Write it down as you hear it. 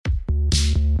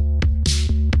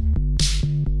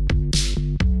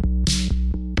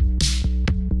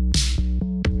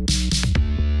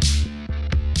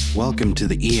Welcome to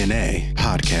the ENA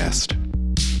podcast.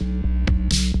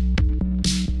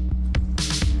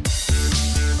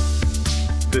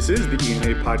 This is the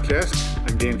ENA podcast.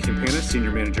 I'm Dan Campana, Senior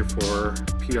Manager for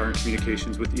PR and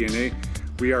Communications with ENA.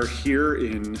 We are here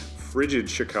in frigid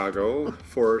Chicago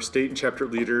for State and Chapter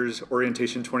Leaders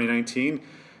Orientation 2019,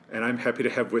 and I'm happy to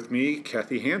have with me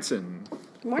Kathy Hansen.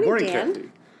 Good morning, Dan.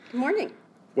 Kathy. Good morning.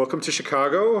 Welcome to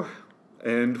Chicago,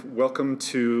 and welcome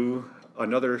to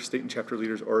another State and Chapter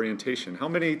Leaders Orientation. How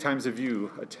many times have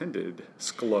you attended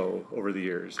SCLO over the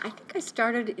years? I think I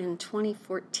started in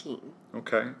 2014.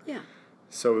 Okay. Yeah.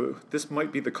 So this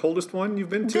might be the coldest one you've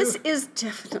been to? This is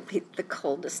definitely the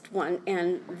coldest one,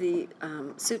 and the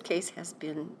suitcase has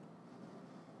been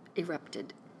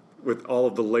erupted. With all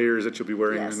of the layers that you'll be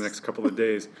wearing in the next couple of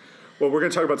days. Well, we're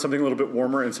going to talk about something a little bit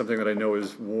warmer and something that I know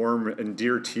is warm and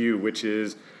dear to you, which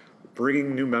is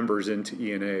bringing new members into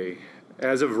ENA.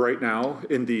 As of right now,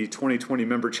 in the 2020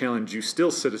 Member Challenge, you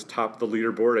still sit as top of the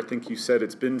leaderboard. I think you said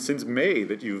it's been since May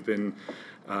that you've been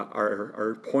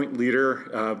our point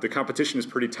leader. The competition is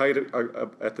pretty tight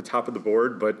at the top of the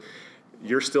board, but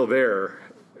you're still there.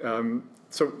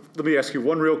 So let me ask you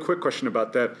one real quick question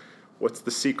about that. What's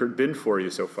the secret been for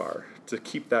you so far to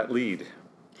keep that lead?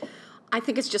 I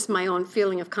think it's just my own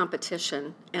feeling of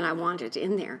competition, and I want it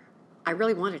in there. I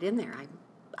really want it in there.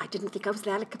 I didn't think I was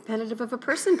that competitive of a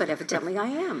person, but evidently I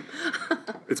am.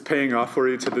 It's paying off for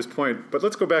you to this point. But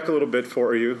let's go back a little bit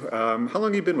for you. How long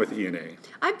have you been with ENA?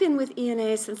 I've been with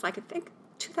ENA since, I think,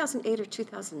 2008 or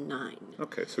 2009.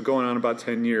 Okay, so going on about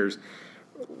 10 years.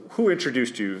 Who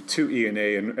introduced you to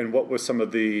ENA, and what were some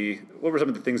of the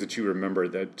things that you remember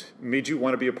that made you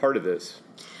want to be a part of this?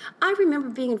 I remember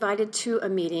being invited to a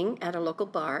meeting at a local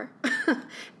bar,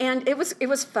 and it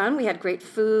was fun. We had great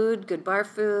food, good bar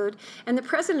food, and the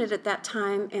president at that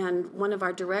time and one of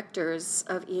our directors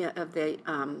of the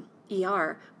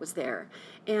ER was there,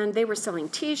 and they were selling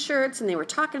T-shirts and they were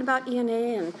talking about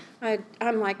ENA, and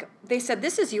I'm like, they said,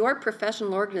 "This is your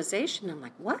professional organization." I'm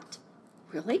like, "What?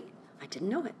 Really? I didn't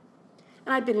know it."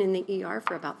 And I'd been in the ER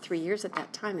for about 3 years at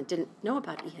that time and didn't know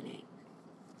about ENA,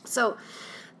 so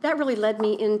that really led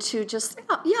me into just,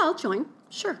 I'll join.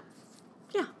 Sure.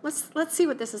 Yeah, let's see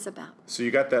what this is about. So you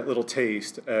got that little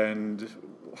taste, and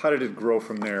how did it grow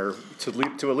from there to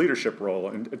lead to a leadership role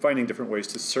and finding different ways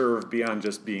to serve beyond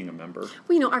just being a member?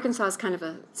 Well, Arkansas is kind of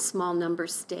a small number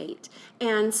state,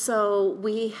 and so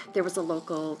there was a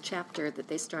local chapter that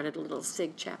they started, a little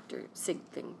SIG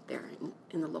thing there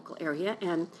in the local area,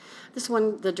 and this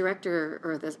one, the director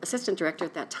or the assistant director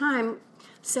at that time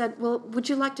said, "Well, would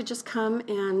you like to just come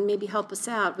and maybe help us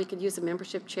out? We could use a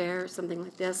membership chair or something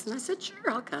like this." And I said, "Sure,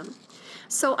 I'll come."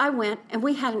 So I went, and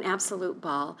we had an absolute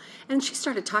ball. And she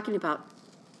started talking about,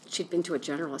 she'd been to a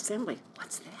General Assembly.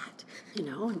 "What's that?"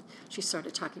 And she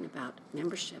started talking about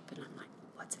membership, and I'm like,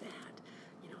 "What's that?"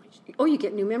 "Oh, you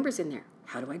get new members in there.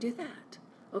 How do I do that?"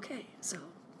 "Okay, so,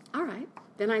 all right."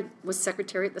 Then I was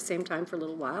secretary at the same time for a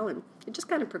little while, and it just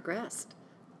kind of progressed.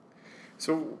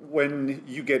 So when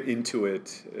you get into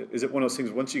it, is it one of those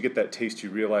things, once you get that taste, you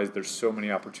realize there's so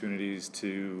many opportunities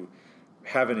to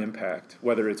have an impact,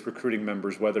 whether it's recruiting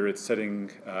members, whether it's setting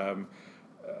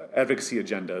advocacy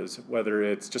agendas, whether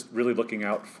it's just really looking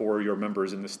out for your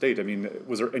members in the state? I mean,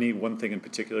 was there any one thing in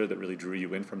particular that really drew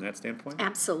you in from that standpoint?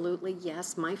 Absolutely,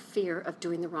 yes. My fear of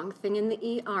doing the wrong thing in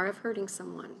the ER, of hurting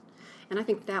someone. And I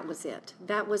think that was it.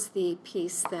 That was the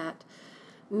piece that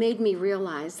made me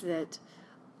realize that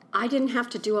I didn't have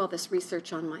to do all this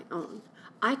research on my own.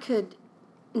 I could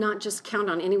not just count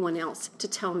on anyone else to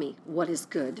tell me what is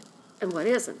good and what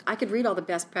isn't. I could read all the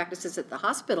best practices at the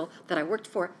hospital that I worked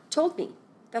for, told me.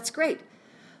 That's great.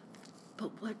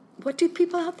 But what do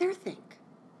people out there think?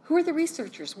 Who are the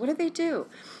researchers? What do they do?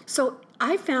 So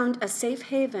I found a safe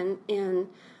haven in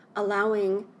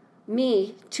allowing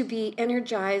me to be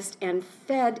energized and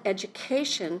fed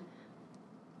education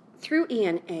through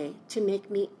ENA to make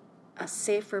me a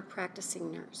safer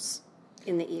practicing nurse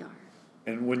in the ER.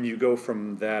 And when you go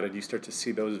from that and you start to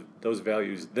see those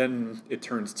values, then it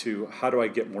turns to, how do I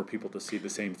get more people to see the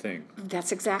same thing?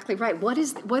 That's exactly right. What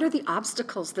are the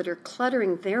obstacles that are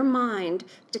cluttering their mind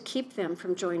to keep them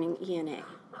from joining ENA?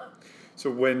 So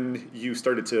when you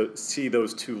started to see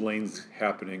those two lanes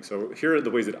happening, so here are the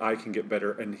ways that I can get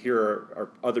better, and here are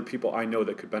other people I know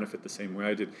that could benefit the same way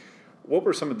I did. What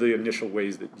were some of the initial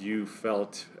ways that you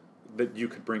felt that you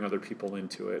could bring other people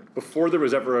into it before there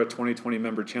was ever a 2020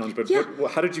 Member Challenge? But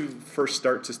how did you first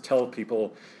start to tell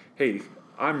people, "Hey,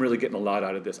 I'm really getting a lot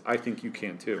out of this. I think you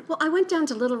can too"? Well, I went down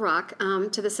to Little Rock,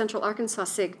 to the Central Arkansas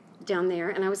SIG down there,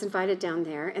 and I was invited down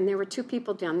there, and there were two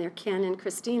people down there, Ken and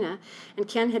Christina, and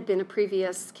Ken Mayo had been a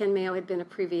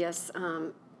previous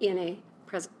ENA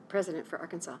president for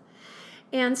Arkansas.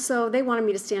 And so they wanted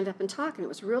me to stand up and talk, and it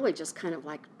was really just kind of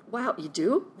like, wow, you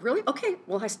do? Really? Okay.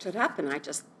 Well, I stood up, and I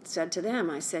just said to them,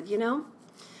 I said,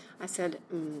 I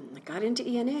got into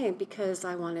ENA because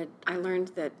I learned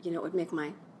that, it would make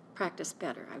my practice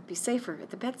better. I would be safer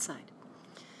at the bedside.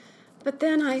 But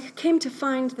then I came to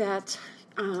find that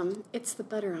it's the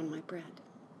butter on my bread.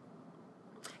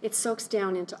 It soaks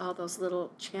down into all those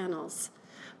little channels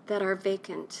that are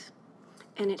vacant,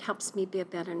 and it helps me be a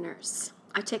better nurse.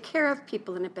 I take care of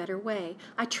people in a better way.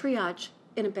 I triage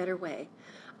in a better way.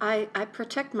 I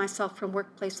protect myself from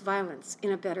workplace violence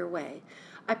in a better way.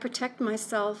 I protect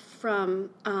myself from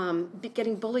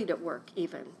getting bullied at work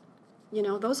even.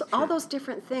 All those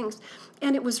different things.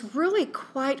 And it was really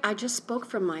I just spoke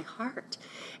from my heart.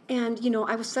 And,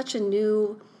 I was such a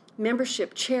new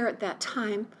membership chair at that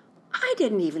time. I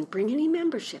didn't even bring any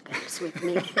membership apps with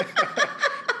me.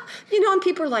 And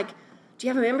people are like, do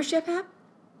you have a membership app?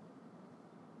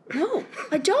 No,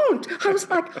 I don't. I was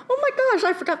like, oh my gosh,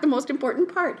 I forgot the most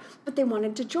important part. But they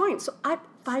wanted to join. So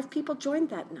 5 people joined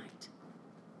that night.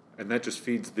 And that just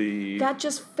feeds the That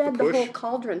just fed the whole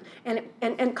cauldron.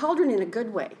 And cauldron in a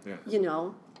good way,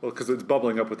 Well, because it's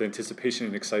bubbling up with anticipation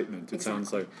and excitement, it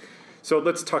sounds like. So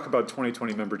let's talk about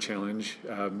 2020 Member Challenge.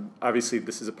 Obviously,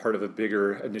 this is a part of a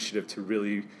bigger initiative to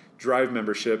really drive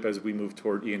membership as we move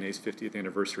toward ENA's 50th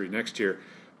anniversary next year.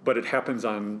 But it happens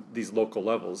on these local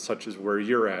levels, such as where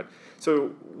you're at.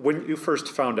 So when you first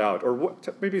found out,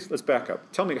 maybe let's back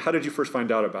up. Tell me, how did you first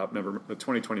find out about the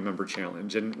 2020 Member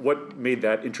Challenge, and what made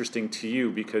that interesting to you?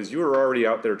 Because you were already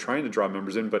out there trying to draw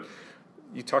members in, but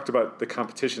you talked about the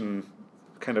competition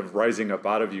kind of rising up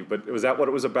out of you. But was that what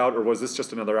it was about, or was this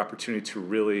just another opportunity to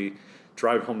really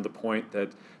drive home the point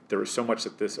that there is so much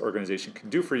that this organization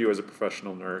can do for you as a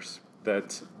professional nurse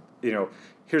that,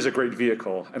 here's a great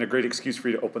vehicle and a great excuse for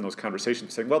you to open those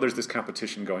conversations, saying, well, there's this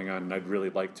competition going on, and I'd really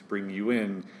like to bring you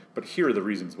in, but here are the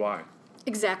reasons why.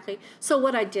 Exactly. So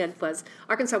what I did was,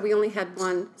 Arkansas, we only had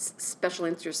one special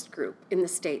interest group in the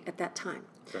state at that time.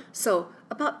 Okay. So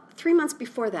about 3 months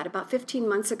before that, about 15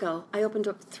 months ago, I opened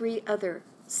up 3 other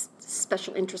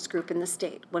special interest group in the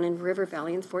state, one in River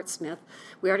Valley and Fort Smith.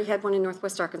 We already had one in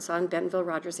Northwest Arkansas in Bentonville,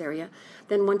 Rogers area.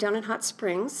 Then one down in Hot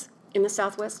Springs in the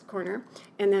southwest corner.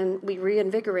 And then we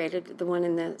reinvigorated the one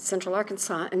in the central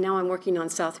Arkansas. And now I'm working on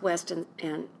southwest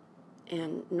and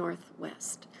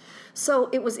northwest. So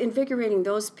it was invigorating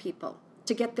those people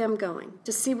to get them going,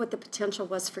 to see what the potential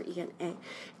was for ENA.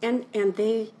 And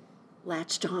they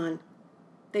latched on.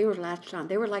 They were latched on.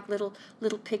 They were like little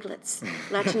piglets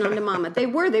latching on to mama. They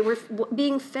were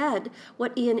being fed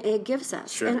what ENA gives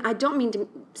us. Sure. And I don't mean to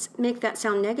make that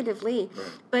sound negatively, right,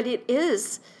 but it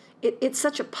is. It's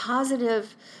such a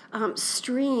positive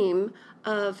stream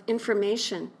of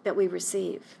information that we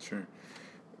receive. Sure.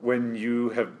 When you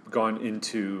have gone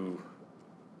into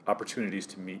opportunities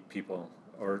to meet people,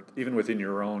 or even within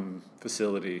your own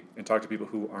facility, and talk to people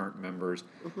who aren't members,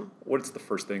 mm-hmm, what's the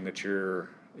first thing that you're,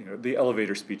 the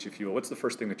elevator speech, if you will, what's the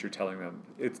first thing that you're telling them?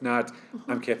 It's not,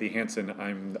 mm-hmm, I'm Kathy Hansen,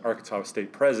 I'm the Arkansas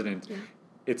State President. Yeah.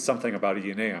 It's something about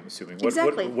ENA, I'm assuming.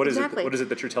 Exactly. What is it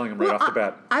that you're telling them right off the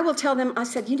bat? I will tell them, I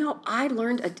said, I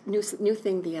learned a new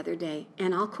thing the other day,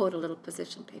 and I'll quote a little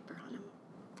position paper on them.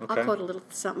 Okay. I'll quote a little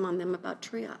something on them about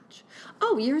triage.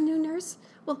 Oh, you're a new nurse?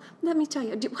 Well, let me tell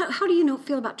you. How do you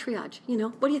feel about triage?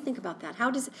 What do you think about that?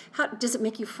 How does it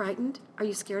make you frightened? Are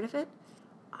you scared of it?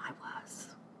 I was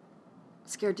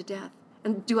scared to death.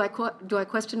 And do I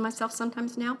question myself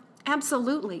sometimes now?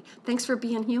 Absolutely. Thanks for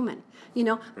being human.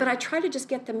 But I try to just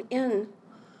get them in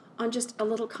on just a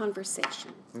little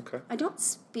conversation. Okay. I don't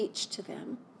speech to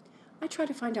them. I try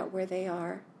to find out where they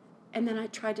are, and then I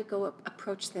try to go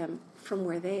approach them from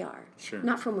where they are, sure,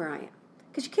 not from where I am.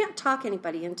 Because you can't talk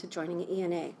anybody into joining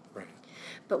ENA. Right.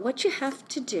 But what you have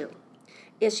to do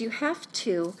is you have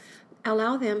to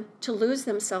allow them to lose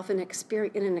themselves in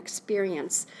an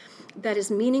experience that is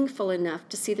meaningful enough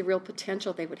to see the real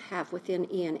potential they would have within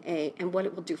ENA and what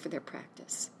it will do for their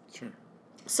practice. Sure.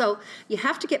 So you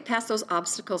have to get past those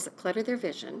obstacles that clutter their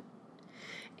vision,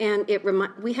 and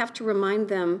we have to remind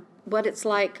them what it's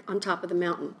like on top of the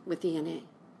mountain with ENA.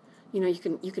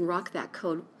 You can rock that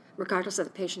code regardless of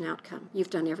the patient outcome. You've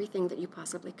done everything that you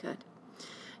possibly could.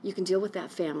 You can deal with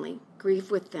that family,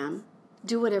 grieve with them,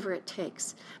 do whatever it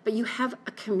takes. But you have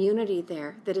a community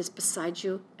there that is beside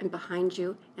you and behind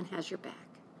you and has your back.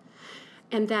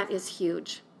 And that is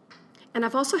huge. And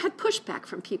I've also had pushback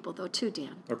from people, though, too,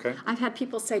 Dan. Okay. I've had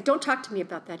people say, don't talk to me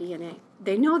about that ENA.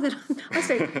 They know that I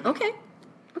say, okay.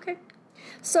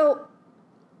 So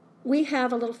we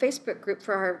have a little Facebook group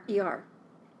for our ER.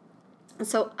 And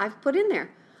so I've put in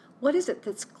there, What is it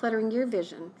that's cluttering your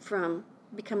vision from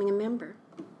becoming a member?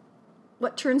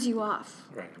 What turns you off?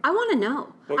 Right. I want to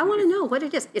know. Well, I want to know what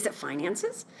it is. Is it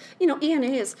finances? ENA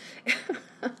is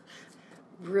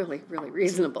really, really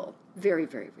reasonable. Very,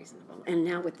 very reasonable. And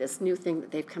now with this new thing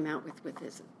that they've come out with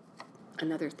this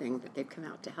another thing that they've come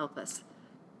out to help us.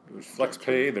 There's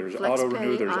FlexPay, there's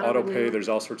auto-renew, there's auto-pay, there's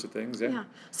all sorts of things. Yeah.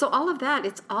 So all of that,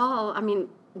 it's all,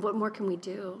 what more can we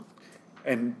do?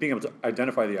 And being able to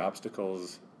identify the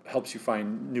obstacles helps you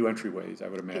find new entryways, I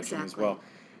would imagine, as well.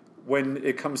 When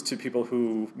it comes to people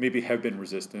who maybe have been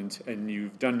resistant and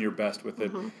you've done your best with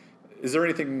it, is there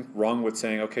anything wrong with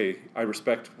saying, okay, I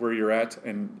respect where you're at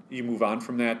and you move on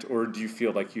from that, or do you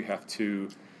feel like you have to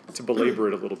belabor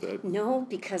it a little bit? No,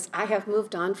 because I have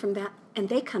moved on from that, and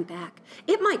they come back.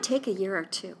 It might take a year or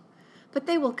two, but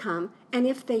they will come, and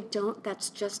if they don't, that's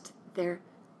just their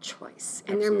choice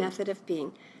and their method of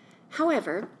being.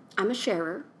 However, I'm a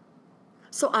sharer,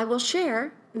 so I will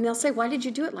share, and they'll say, why did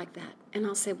you do it like that? And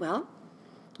I'll say, well,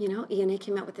 ENA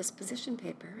came out with this position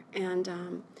paper, and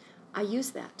I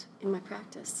use that in my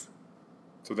practice.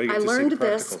 So they get I to learned see the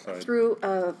this practical side. through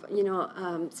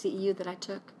CEU that I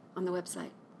took on the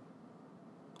website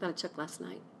that I took last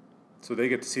night. So they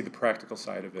get to see the practical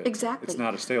side of it. Exactly. It's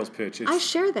not a sales pitch. It's I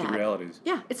share that. the realities.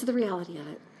 Yeah, it's the reality of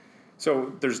it.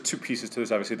 So there's two pieces to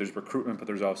this. Obviously, there's recruitment, but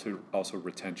there's also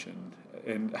retention.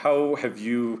 And how have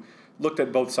you looked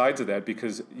at both sides of that?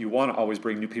 Because you want to always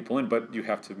bring new people in, but you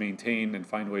have to maintain and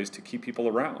find ways to keep people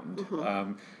around.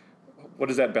 What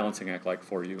does that balancing act like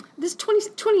for you? This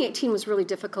 2018 was really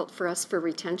difficult for us for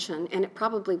retention, and it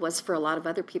probably was for a lot of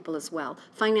other people as well.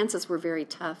 Finances were very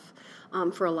tough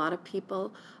for a lot of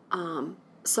people.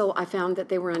 So I found that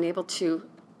they were unable to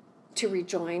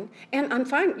rejoin. And I'm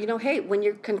fine. Hey, when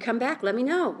you can come back, let me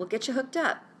know. We'll get you hooked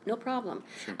up. No problem.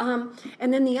 Sure.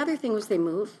 And then the other thing was they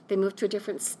move. They move to a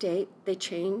different state. They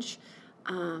change.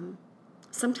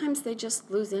 Sometimes they just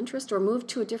lose interest or move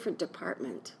to a different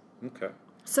department. Okay.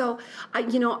 So,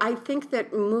 I think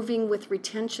that moving with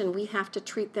retention, we have to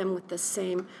treat them with the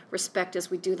same respect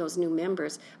as we do those new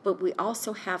members, but we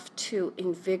also have to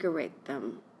invigorate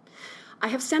them. I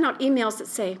have sent out emails that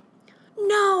say,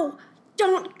 no,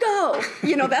 don't go.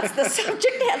 That's the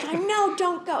subject headline. No,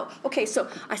 don't go. Okay, so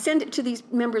I send it to these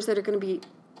members that are going to be,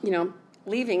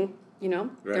 leaving,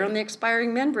 they're on the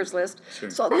expiring members list.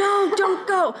 Sure. So, no, don't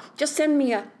go. Just send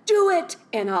me a do it,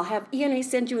 and I'll have ENA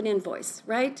send you an invoice,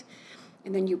 right?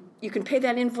 And then you can pay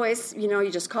that invoice, you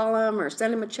just call them or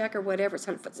send them a check or whatever.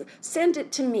 Send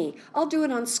it to me. I'll do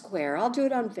it on Square. I'll do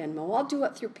it on Venmo. I'll do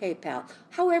it through PayPal.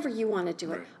 However you want to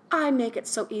do it. Right. I make it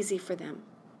so easy for them.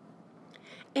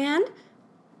 And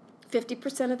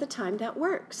 50% of the time that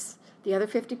works. The other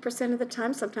 50% of the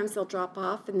time, sometimes they'll drop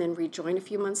off and then rejoin a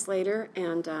few months later.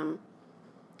 And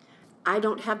I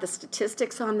don't have the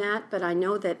statistics on that, but I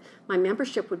know that my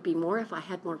membership would be more if I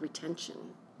had more retention.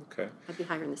 Okay. I'd be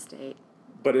higher in the state.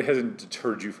 But it hasn't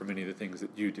deterred you from any of the things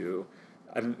that you do.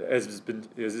 And as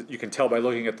you can tell by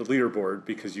looking at the leaderboard,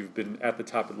 because you've been at the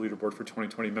top of the leaderboard for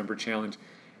 2020 Member Challenge,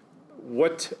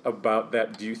 what about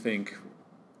that do you think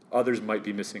others might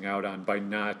be missing out on by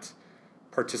not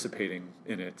participating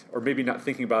in it? Or maybe not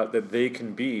thinking about that they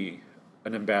can be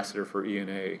an ambassador for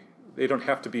ENA. They don't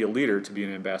have to be a leader to be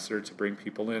an ambassador to bring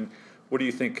people in. What do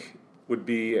you think would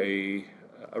be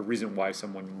a reason why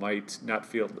someone might not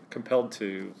feel compelled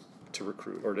to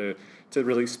recruit or to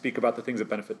really speak about the things that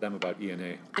benefit them about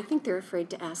ENA? I think they're afraid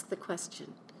to ask the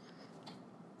question.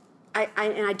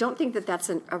 And I don't think that that's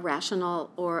a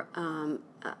rational or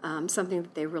something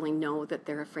that they really know that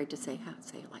they're afraid to say.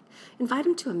 Like, invite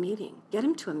them to a meeting, get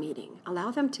them to a meeting,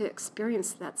 allow them to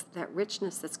experience that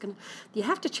richness that's going to, you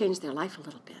have to change their life a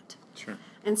little bit. Sure.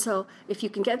 And so if you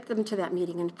can get them to that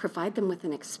meeting and provide them with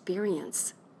an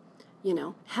experience,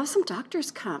 have some doctors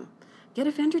come. Get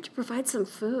a vendor to provide some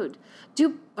food.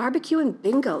 Do barbecue and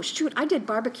bingo. Shoot, I did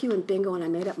barbecue and bingo, and I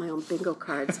made up my own bingo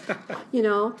cards.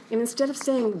 And instead of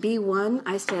saying B1,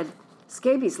 I said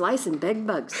scabies, lice, and bed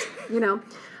bugs.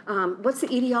 What's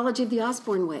the etiology of the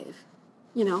Osborne wave?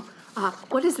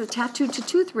 What is the tattoo to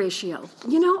tooth ratio?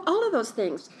 All of those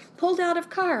things. Pulled out of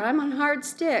car. I'm on hard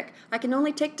stick. I can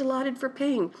only take Dilaudid for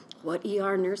pain. What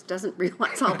ER nurse doesn't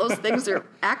realize all those things are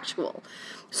actual?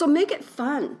 So make it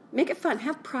fun. Make it fun.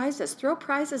 Have prizes. Throw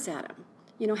prizes at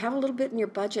them. Have a little bit in your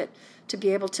budget to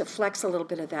be able to flex a little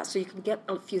bit of that so you can get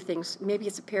a few things. Maybe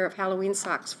it's a pair of Halloween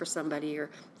socks for somebody, or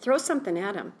throw something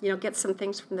at them. Get some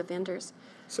things from the vendors.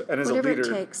 So, and as whatever a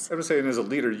leader, it takes. I would say, and as a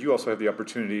leader, you also have the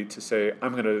opportunity to say,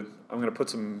 I'm gonna put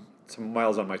some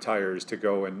miles on my tires to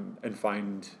go and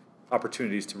find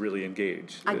opportunities to really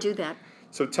engage. I do that.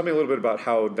 So tell me a little bit about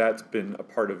how that's been a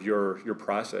part of your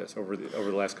process over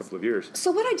the last couple of years. So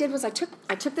what I did was I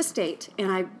took the state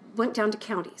and I went down to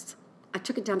counties. I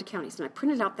took it down to counties and I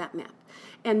printed out that map.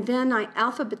 And then I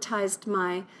alphabetized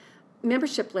my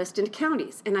membership list into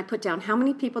counties. And I put down how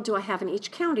many people do I have in each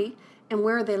county and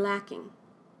where are they lacking?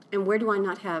 And where do I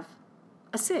not have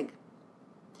a SIG?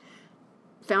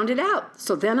 Found it out.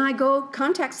 So then I go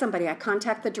contact somebody. I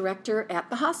contact the director at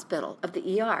the hospital of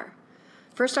the ER.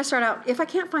 First, I start out, if I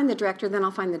can't find the director, then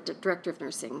I'll find the director of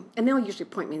nursing. And they'll usually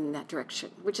point me in that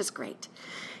direction, which is great.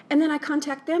 And then I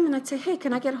contact them and I'd say, hey,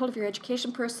 can I get a hold of your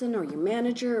education person or your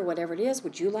manager or whatever it is?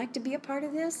 Would you like to be a part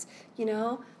of this?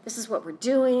 This is what we're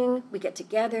doing. We get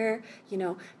together.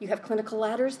 You have clinical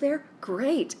ladders there?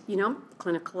 Great.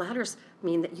 Clinical ladders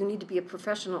mean that you need to be a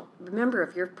member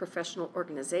of your professional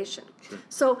organization. Sure.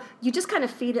 So you just kind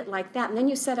of feed it like that, and then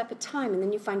you set up a time, and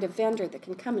then you find a vendor that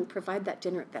can come and provide that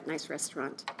dinner at that nice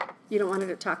restaurant. You don't want it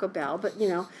at Taco Bell, but,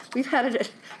 we've had it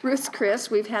at Ruth's Chris.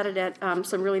 We've had it at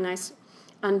some really nice,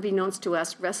 unbeknownst to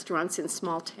us, restaurants in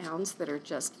small towns that are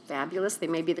just fabulous. They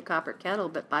may be the Copper Kettle,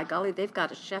 but by golly, they've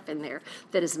got a chef in there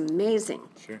that is amazing.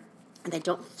 Sure. And they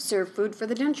don't serve food for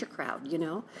the denture crowd,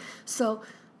 So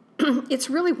it's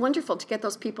really wonderful to get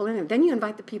those people in. And then you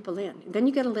invite the people in. And then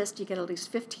you get a list. You get at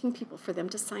least 15 people for them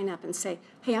to sign up and say,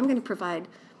 hey, I'm going to provide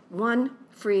one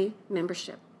free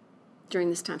membership during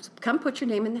this time. So come put your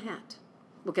name in the hat.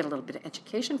 We'll get a little bit of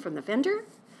education from the vendor.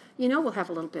 We'll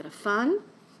have a little bit of fun.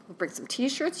 We'll bring some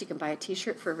T-shirts. You can buy a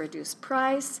T-shirt for a reduced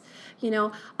price.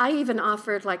 I even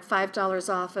offered like $5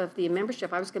 off of the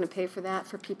membership. I was going to pay for that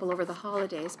for people over the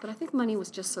holidays, but I think money was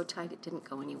just so tight it didn't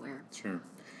go anywhere. Sure.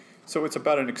 So it's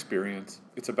about an experience.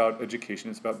 It's about education.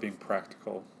 It's about being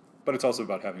practical, but it's also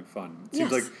about having fun. It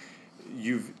seems like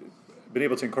you've been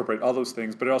able to incorporate all those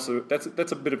things, but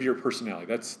that's a bit of your personality.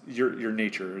 That's your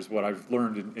nature is what I've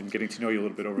learned in getting to know you a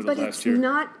little bit over the last year.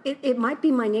 But it might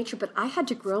be my nature, but I had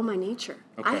to grow my nature.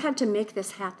 Okay. I had to make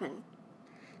this happen.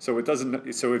 So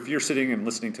if you're sitting and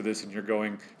listening to this and you're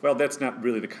going, well, that's not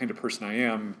really the kind of person I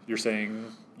am, you're saying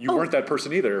you weren't that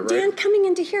person either, right? Dan, coming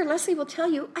into here, Leslie will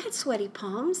tell you, I had sweaty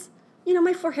palms.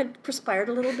 My forehead perspired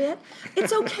a little bit.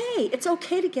 It's okay. It's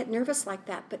okay to get nervous like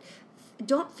that, but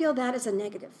don't feel that as a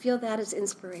negative. Feel that as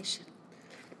inspiration.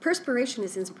 Perspiration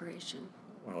is inspiration.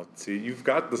 Well, see,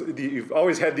 you've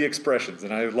always had the expressions,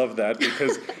 and I love that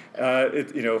because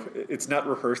it's not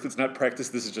rehearsed, it's not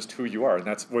practiced. This is just who you are, and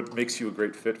that's what makes you a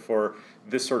great fit for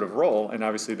this sort of role. And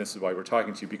obviously, this is why we're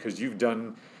talking to you, because you've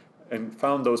done and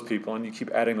found those people, and you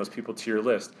keep adding those people to your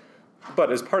list.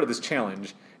 But as part of this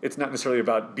challenge, it's not necessarily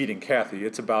about beating Kathy.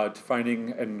 It's about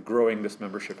finding and growing this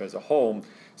membership as a whole.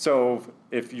 So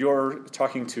if you're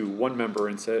talking to one member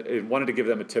and wanted to give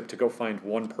them a tip to go find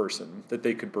one person that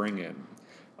they could bring in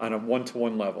on a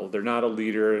one-to-one level, they're not a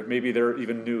leader, maybe they're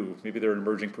even new, maybe they're an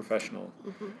emerging professional,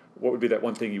 what would be that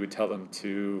one thing you would tell them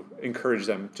to encourage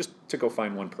them just to go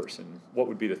find one person? What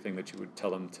would be the thing that you would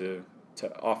tell them to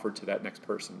offer to that next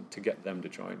person to get them to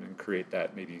join and create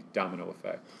that maybe domino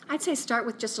effect? I'd say start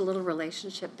with just a little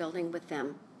relationship building with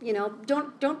them. You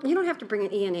don't have to bring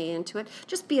an ENA into it.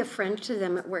 Just be a friend to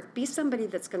them at work. Be somebody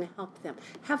that's going to help them.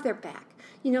 Have their back.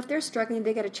 If they're struggling,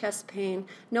 they got a chest pain,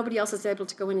 nobody else is able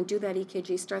to go in and do that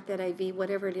EKG, start that IV,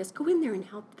 whatever it is, go in there and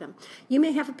help them. You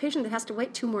may have a patient that has to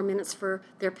wait 2 more minutes for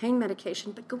their pain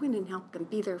medication, but go in and help them,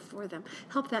 be there for them.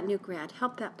 Help that new grad,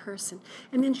 help that person,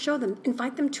 and then show them,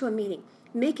 invite them to a meeting.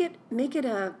 Make it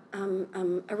a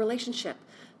relationship,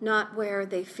 not where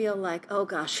they feel like, oh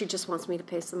gosh, she just wants me to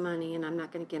pay some money and I'm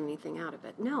not going to get anything out of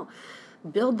it. No,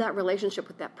 build that relationship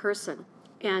with that person.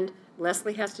 And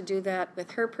Leslie has to do that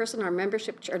with her person, our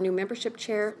new membership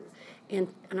chair in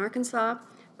Arkansas.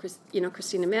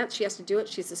 Christina Metz, she has to do it.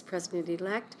 She's this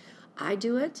president-elect. I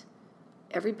do it.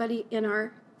 Everybody in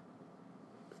our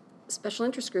special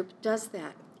interest group does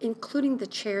that, including the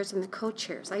chairs and the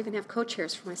co-chairs. I even have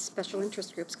co-chairs for my special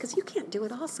interest groups because you can't do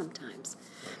it all sometimes.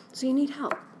 So you need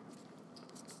help.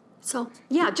 So,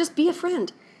 just be a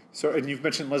friend. So, and you've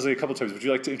mentioned Leslie a couple times. Would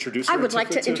you like to introduce her? I would like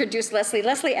to introduce Leslie.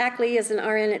 Leslie Ackley is an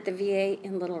RN at the VA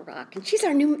in Little Rock, and she's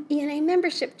our new ENA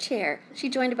membership chair. She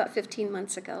joined about 15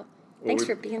 months ago. Thanks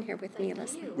for being here with me,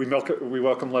 Leslie. We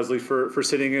welcome Leslie for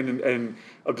sitting in and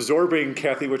absorbing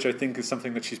Kathy, which I think is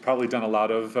something that she's probably done a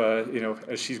lot of,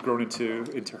 as she's grown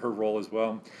into her role as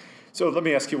well. So let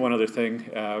me ask you one other thing.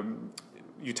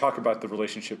 You talk about the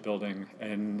relationship building,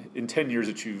 and in 10 years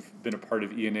that you've been a part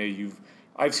of ENA,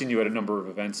 I've seen you at a number of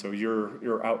events, so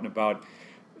you're out and about.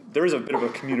 there is a bit of a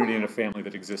community and a family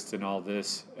that exists in all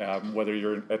this, whether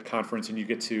you're at conference and you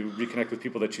get to reconnect with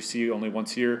people that you see only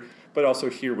once a year, but also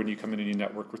here when you come in and you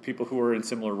network with people who are in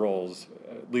similar roles,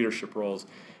 leadership roles.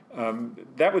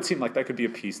 That would seem like that could be a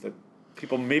piece that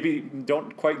people maybe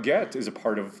don't quite get as a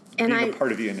part of being a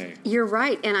part of ENA. You're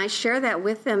right, and I share that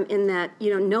with them in that,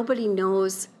 nobody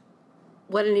knows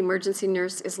what an emergency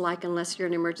nurse is like unless you're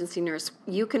an emergency nurse.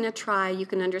 You can try, you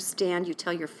can understand, you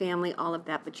tell your family all of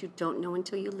that, but you don't know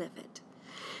until you live it.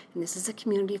 And this is a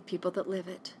community of people that live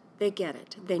it. They get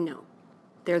it. They know.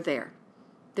 They're there.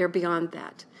 They're beyond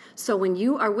that. So when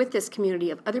you are with this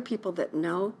community of other people that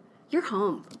know, you're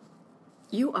home.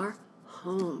 You are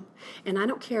home. And I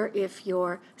don't care if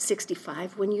you're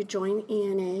 65 when you join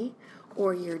ENA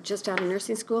or you're just out of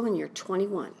nursing school and you're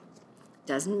 21.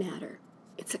 Doesn't matter.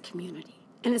 It's a community.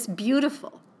 And it's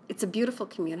beautiful. It's a beautiful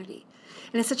community.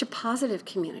 And it's such a positive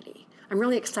community. I'm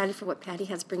really excited for what Patty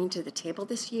has bringing to the table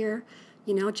this year.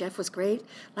 Jeff was great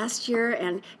last year,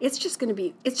 and it's just going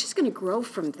to grow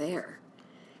from there.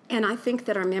 And I think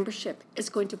that our membership is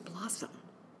going to blossom.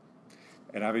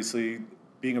 And obviously,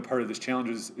 being a part of this challenge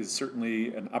is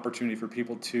certainly an opportunity for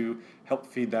people to help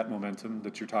feed that momentum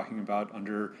that you're talking about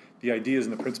under the ideas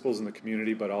and the principles in the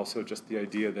community, but also just the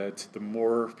idea that the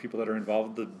more people that are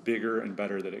involved, the bigger and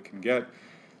better that it can get.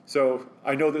 So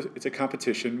I know that it's a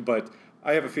competition, but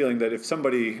I have a feeling that if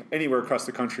somebody anywhere across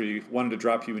the country wanted to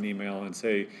drop you an email and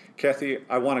say, Kathy,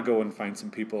 I want to go and find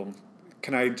some people,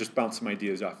 can I just bounce some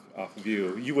ideas off of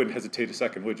you? You wouldn't hesitate a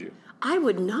second, would you? I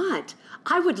would not.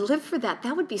 I would live for that.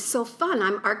 That would be so fun.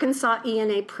 I'm Arkansas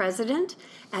ENA president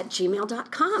at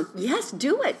gmail.com. Yes,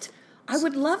 do it. I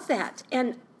would love that.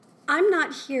 And I'm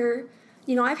not here,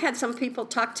 I've had some people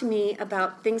talk to me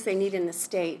about things they need in the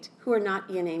state who are not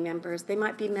ENA members. They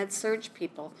might be med-surg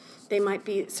people. They might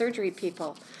be surgery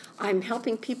people. I'm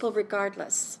helping people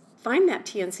regardless. Find that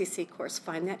TNCC course.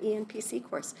 Find that ENPC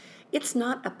course. It's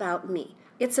not about me.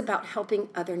 It's about helping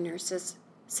other nurses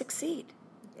succeed.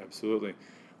 Absolutely.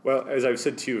 Well, as I've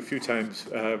said to you a few times,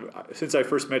 since I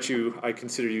first met you, I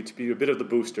consider you to be a bit of the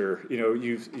booster.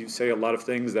 You say a lot of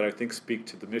things that I think speak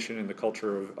to the mission and the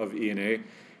culture of ENA.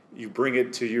 You bring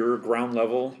it to your ground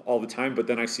level all the time, but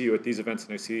then I see you at these events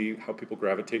and I see how people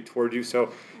gravitate toward you.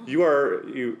 So you are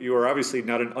obviously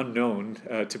not an unknown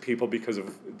to people because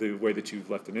of the way that you've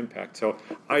left an impact. So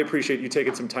I appreciate you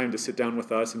taking some time to sit down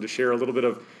with us and to share a little bit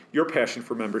of your passion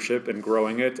for membership and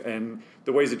growing it and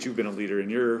the ways that you've been a leader in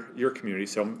your community.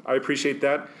 So I appreciate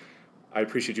that. I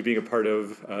appreciate you being a part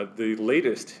of the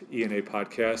latest ENA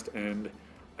podcast, and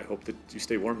I hope that you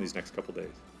stay warm these next couple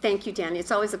days. Thank you, Danny.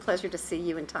 It's always a pleasure to see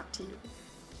you and talk to you.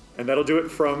 And that'll do it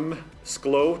from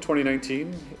SCLO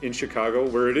 2019 in Chicago,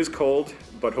 where it is cold,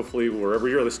 but hopefully wherever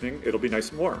you're listening, it'll be nice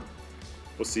and warm.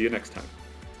 We'll see you next time.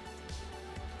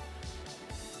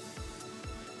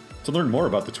 To learn more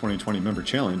about the 2020 Member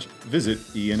Challenge, visit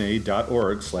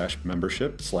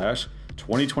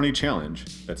ena.org/membership/2020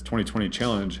 Challenge. That's 2020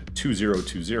 Challenge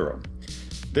 2020.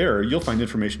 There, you'll find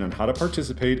information on how to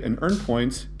participate and earn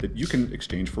points that you can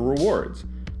exchange for rewards.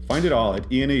 Find it all at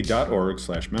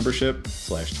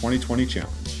ena.org/membership/2020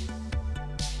 Challenge.